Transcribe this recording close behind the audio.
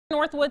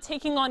Northwood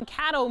taking on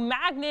Caddo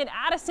Magnet.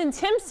 Addison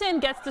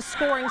Timpson gets the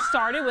scoring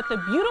started with a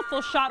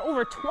beautiful shot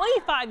over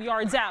 25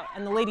 yards out,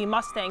 and the Lady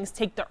Mustangs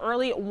take the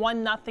early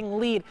 1-0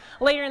 lead.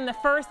 Later in the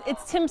first,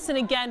 it's Timpson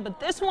again, but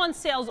this one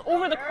sails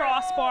over the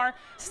crossbar.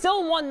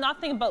 Still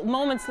 1-0, but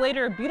moments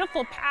later, a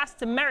beautiful pass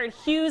to Merritt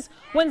Hughes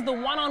wins the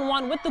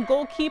one-on-one with the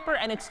goalkeeper,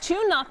 and it's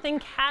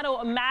 2-0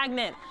 Caddo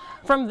Magnet.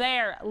 From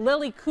there,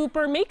 Lily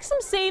Cooper makes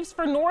some saves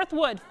for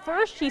Northwood.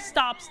 First, she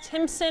stops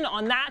Timpson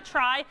on that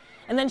try,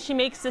 and then she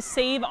makes the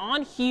save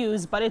on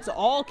Hughes, but it's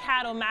all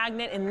Caddo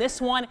Magnet in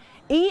this one.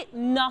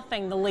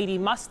 8-0, the Lady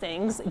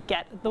Mustangs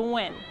get the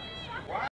win.